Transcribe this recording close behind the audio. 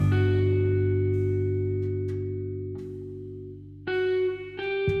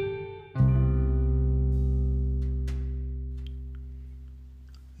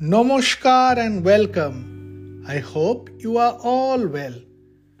Namaskar and welcome. I hope you are all well.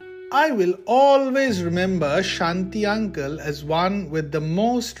 I will always remember Shanti uncle as one with the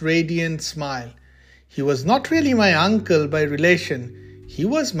most radiant smile. He was not really my uncle by relation. He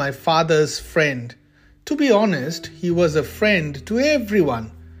was my father's friend. To be honest, he was a friend to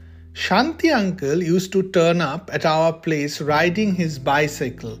everyone. Shanti uncle used to turn up at our place riding his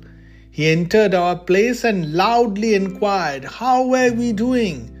bicycle. He entered our place and loudly inquired, "How were we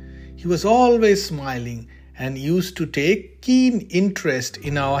doing?" He was always smiling and used to take keen interest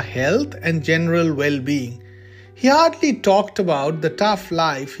in our health and general well-being. He hardly talked about the tough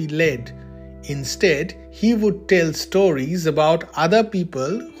life he led. Instead, he would tell stories about other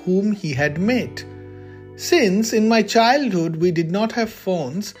people whom he had met. Since in my childhood we did not have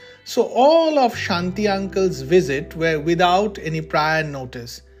phones, so all of Shanti uncle's visits were without any prior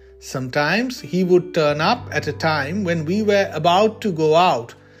notice. Sometimes he would turn up at a time when we were about to go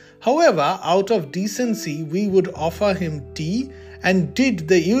out. However, out of decency, we would offer him tea and did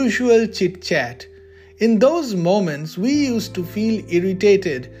the usual chit-chat. In those moments, we used to feel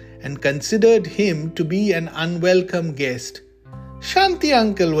irritated and considered him to be an unwelcome guest. Shanti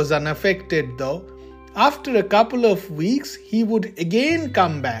uncle was unaffected though. After a couple of weeks, he would again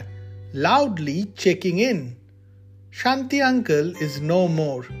come back, loudly checking in. Shanti uncle is no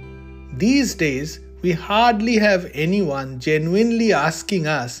more. These days, we hardly have anyone genuinely asking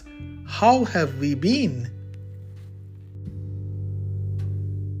us, "How have we been?"